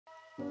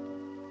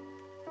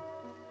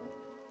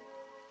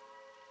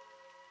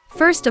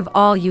First of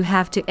all, you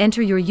have to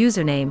enter your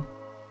username.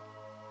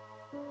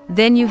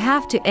 Then you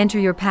have to enter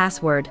your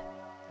password.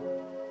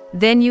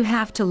 Then you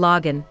have to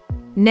log in.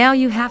 Now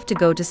you have to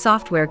go to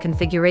Software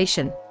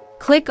Configuration.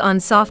 Click on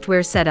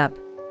Software Setup.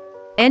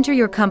 Enter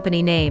your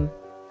company name.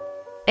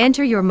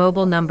 Enter your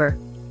mobile number.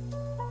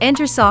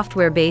 Enter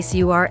Softwarebase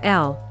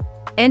URL.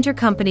 Enter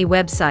company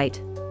website.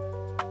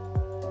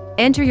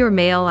 Enter your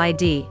mail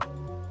ID.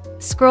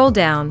 Scroll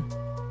down.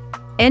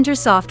 Enter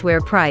software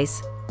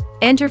price.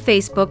 Enter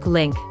Facebook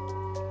link.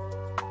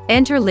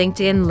 Enter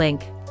LinkedIn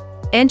link.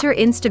 Enter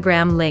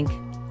Instagram link.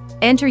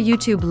 Enter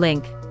YouTube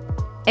link.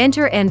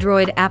 Enter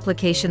Android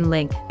application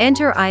link.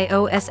 Enter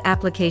iOS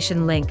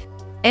application link.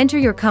 Enter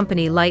your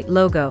company light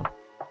logo.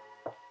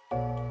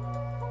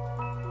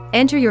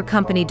 Enter your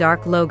company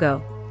dark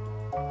logo.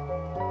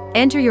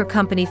 Enter your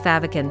company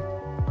favicon.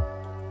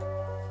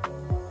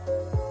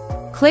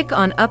 Click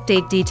on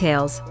Update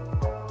Details.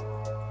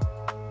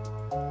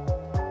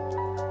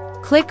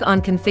 Click on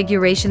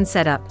Configuration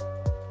Setup.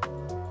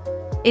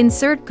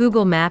 Insert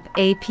Google Map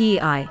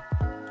API.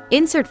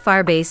 Insert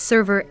Firebase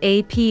Server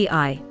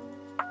API.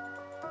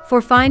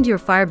 For Find Your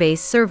Firebase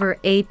Server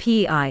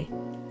API.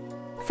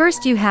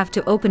 First you have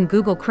to open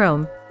Google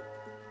Chrome.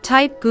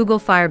 Type Google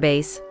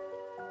Firebase.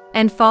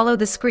 And follow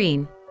the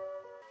screen.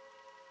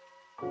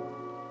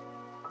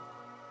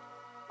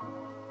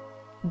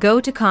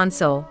 Go to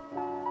Console.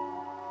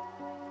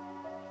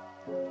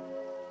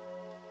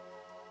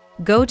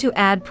 Go to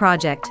Add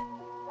Project.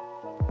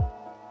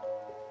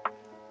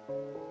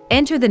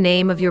 Enter the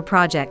name of your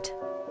project.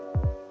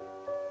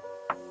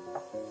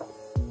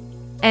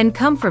 And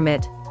confirm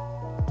it.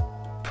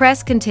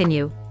 Press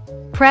Continue.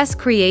 Press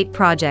Create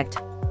Project.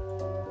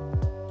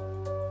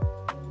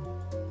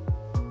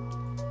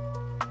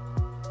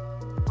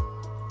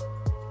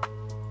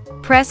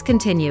 Press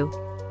Continue.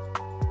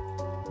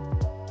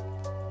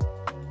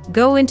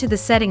 Go into the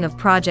setting of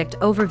Project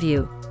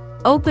Overview.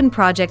 Open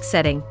Project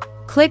Setting.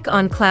 Click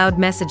on Cloud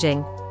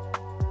Messaging.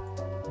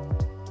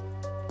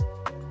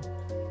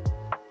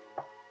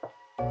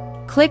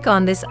 Click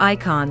on this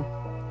icon.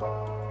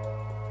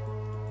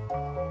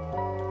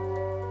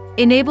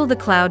 Enable the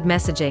cloud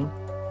messaging.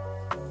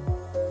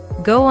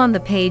 Go on the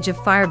page of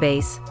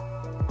Firebase.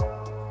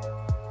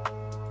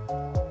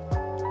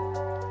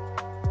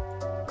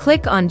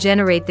 Click on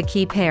Generate the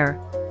key pair.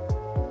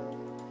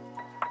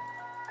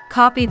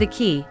 Copy the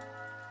key.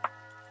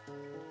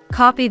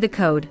 Copy the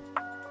code.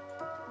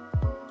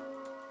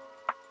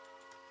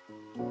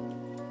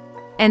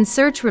 And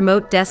search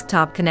Remote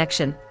Desktop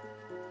Connection.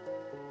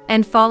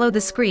 And follow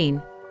the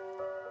screen.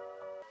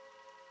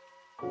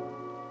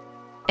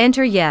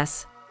 Enter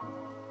Yes.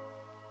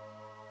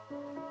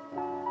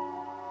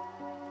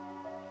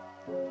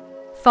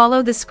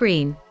 Follow the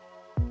screen.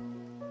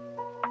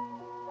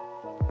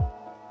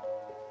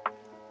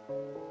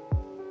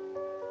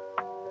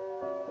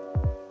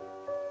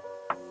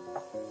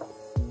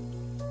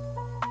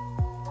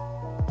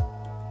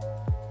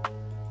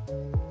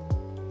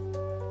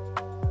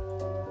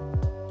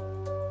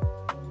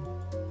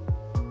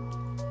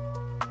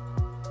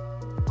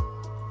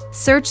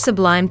 Search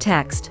Sublime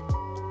Text.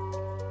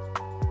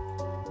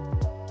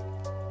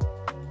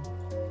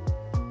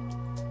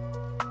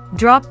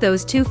 Drop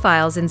those two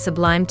files in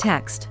Sublime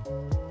Text.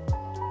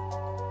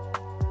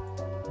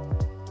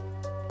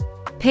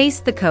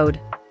 Paste the code.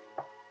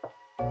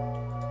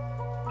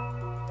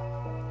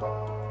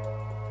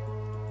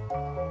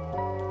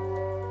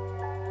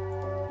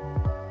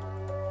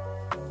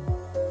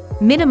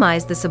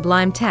 Minimize the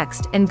Sublime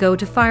Text and go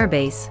to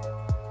Firebase.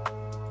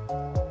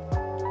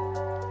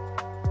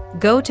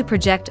 Go to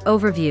Project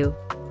Overview.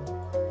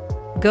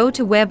 Go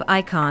to Web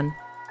Icon.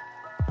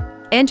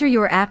 Enter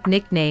your app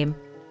nickname.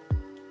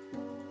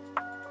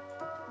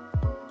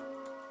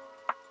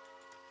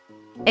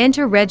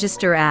 Enter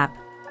Register App.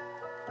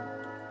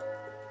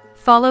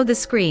 Follow the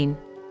screen.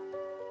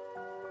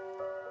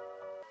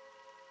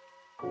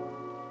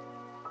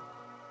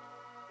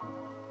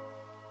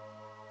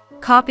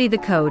 Copy the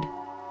code.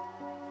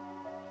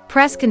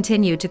 Press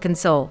Continue to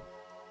console.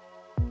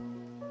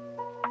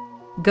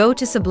 Go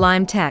to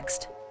Sublime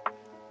Text.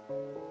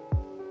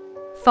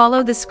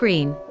 Follow the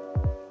screen.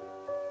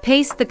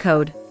 Paste the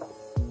code.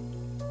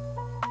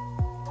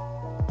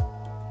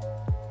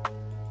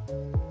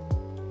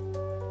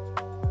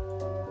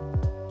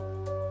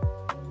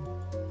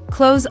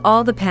 Close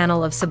all the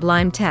panel of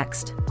Sublime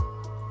Text.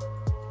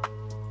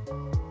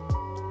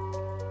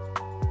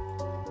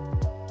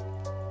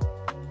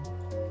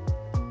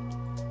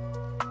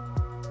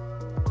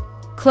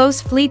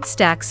 Close Fleet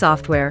Stack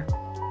Software.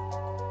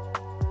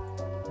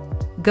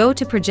 Go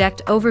to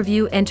Project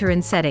Overview, enter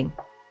in Setting.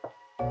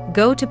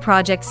 Go to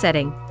Project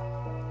Setting.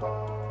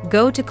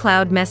 Go to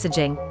Cloud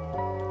Messaging.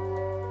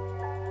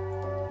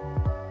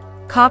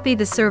 Copy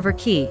the server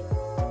key.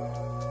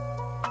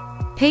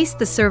 Paste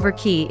the server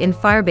key in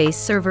Firebase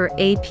Server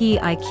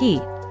API key.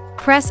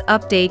 Press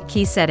Update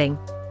Key Setting.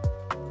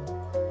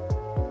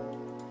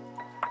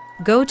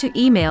 Go to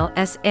Email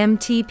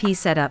SMTP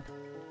Setup.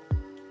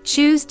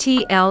 Choose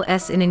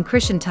TLS in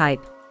encryption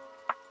type.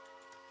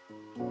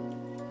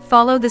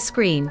 Follow the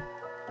screen.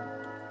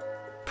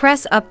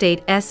 Press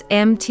Update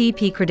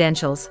SMTP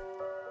credentials.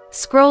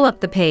 Scroll up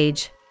the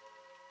page.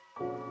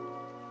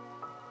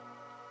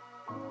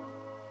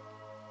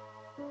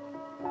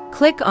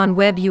 Click on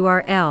Web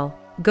URL,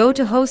 go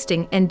to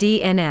Hosting and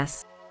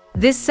DNS.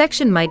 This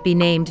section might be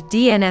named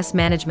DNS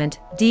Management,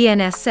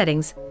 DNS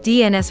Settings,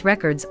 DNS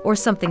Records, or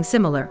something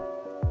similar.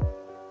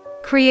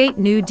 Create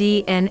new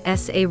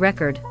DNSA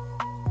record.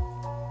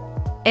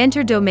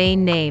 Enter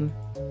domain name.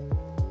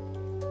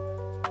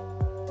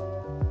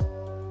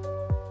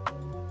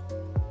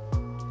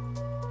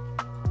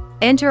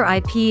 Enter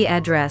IP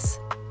address.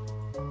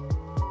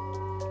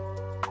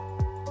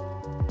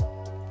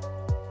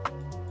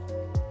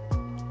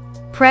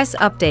 Press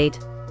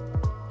Update.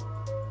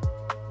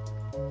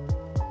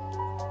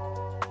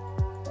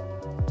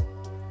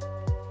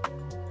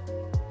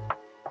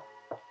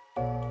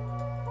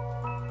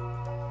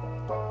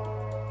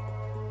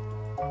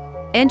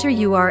 Enter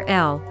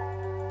URL.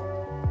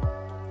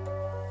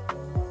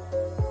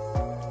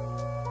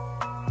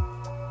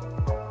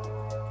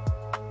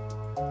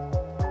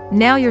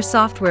 Now your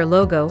software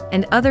logo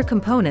and other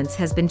components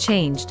has been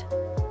changed.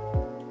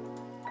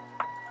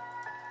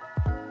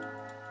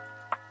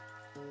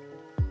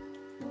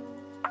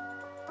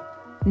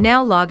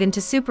 Now log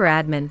into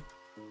Superadmin.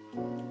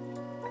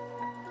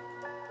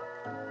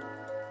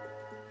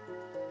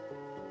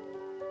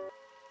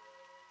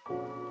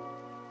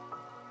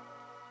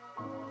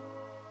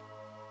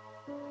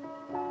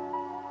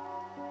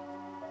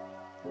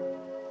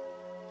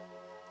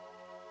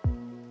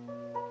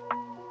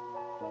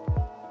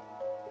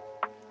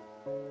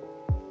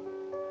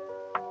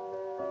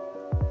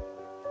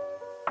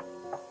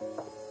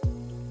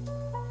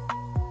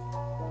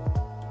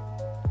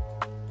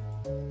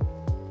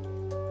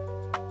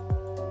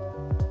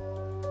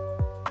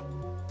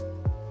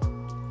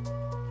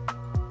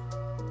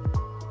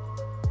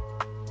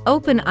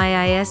 Open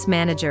IIS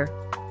Manager.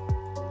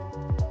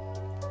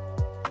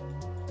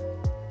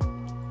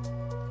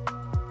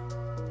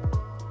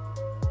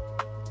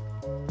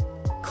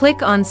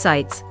 Click on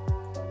Sites.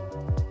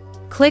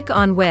 Click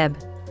on Web.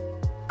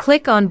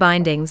 Click on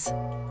Bindings.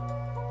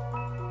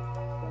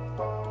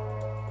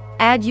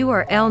 Add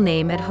URL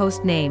name at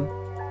host name.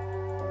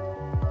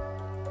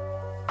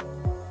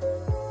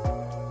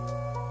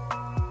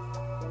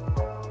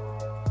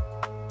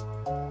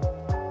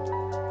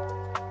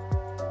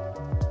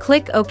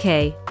 Click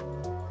OK.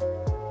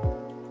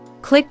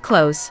 Click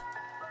Close.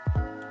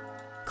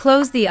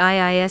 Close the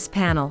IIS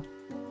panel.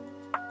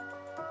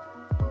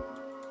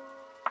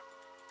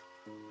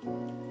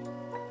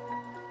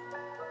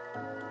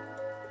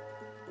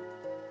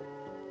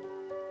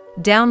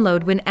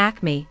 Download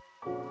WinAcme.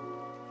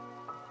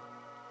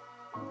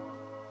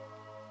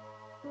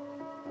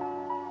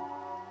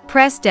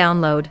 Press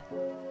Download.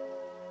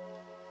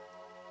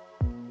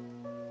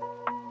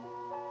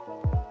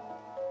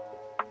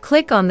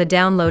 Click on the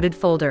downloaded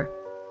folder.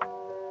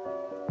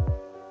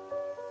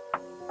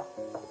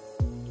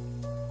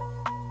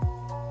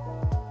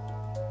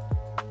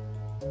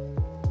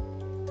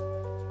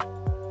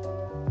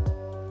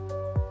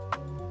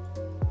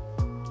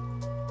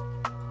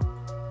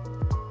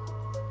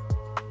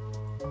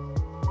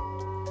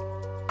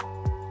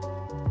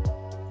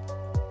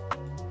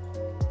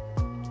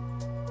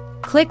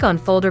 Click on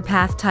folder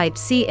path type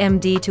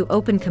CMD to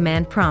open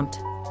command prompt.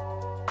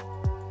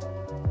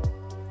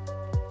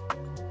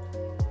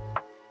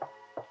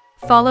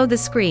 Follow the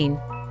screen.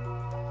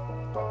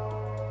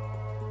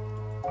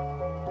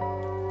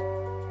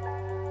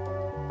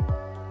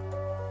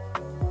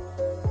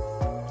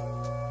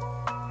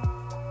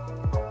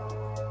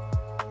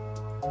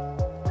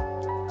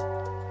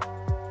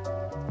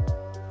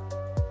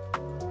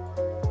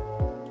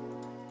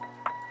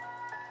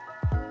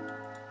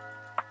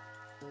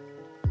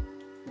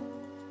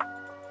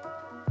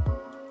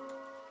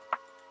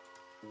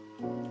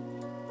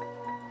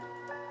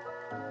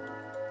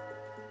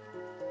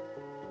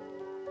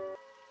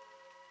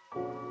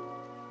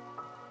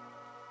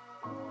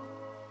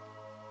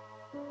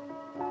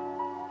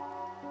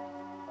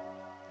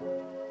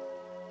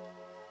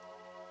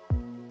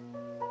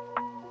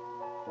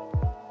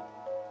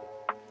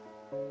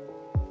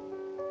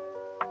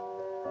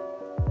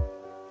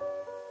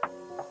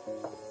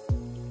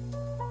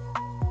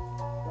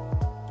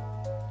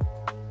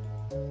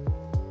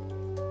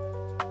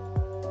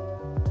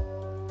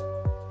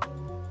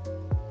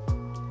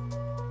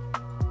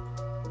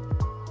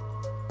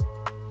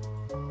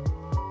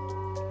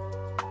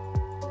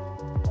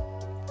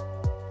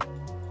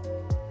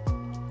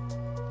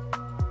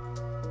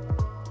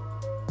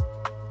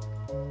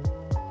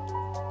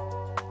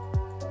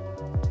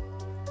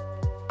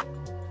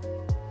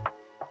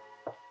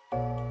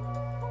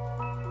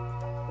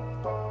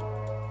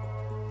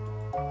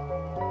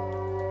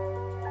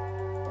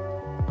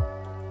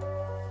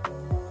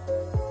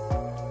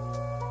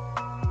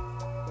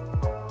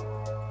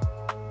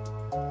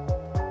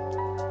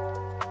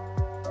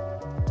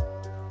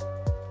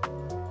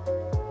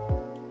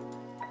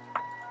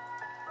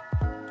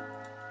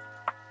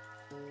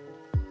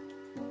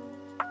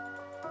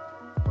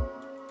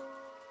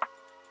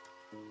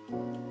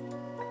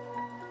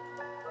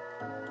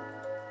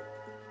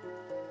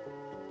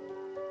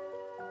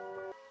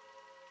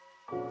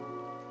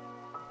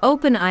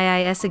 Open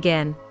IIS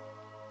again.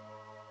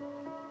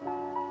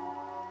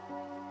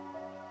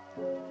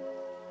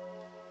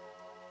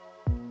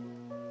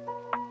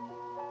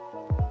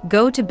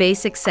 Go to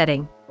Basic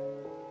Setting.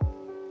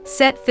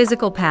 Set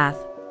Physical Path.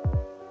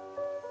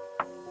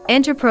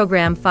 Enter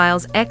Program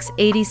Files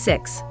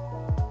x86.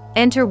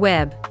 Enter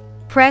Web.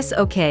 Press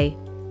OK.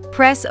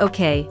 Press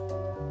OK.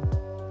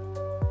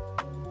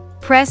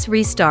 Press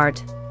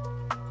Restart.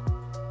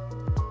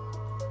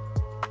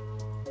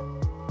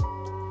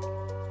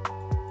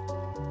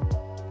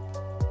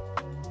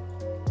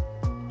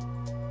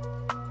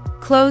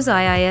 Close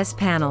IIS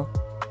panel.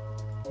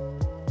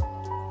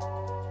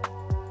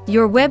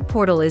 Your web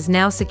portal is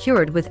now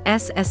secured with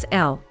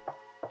SSL.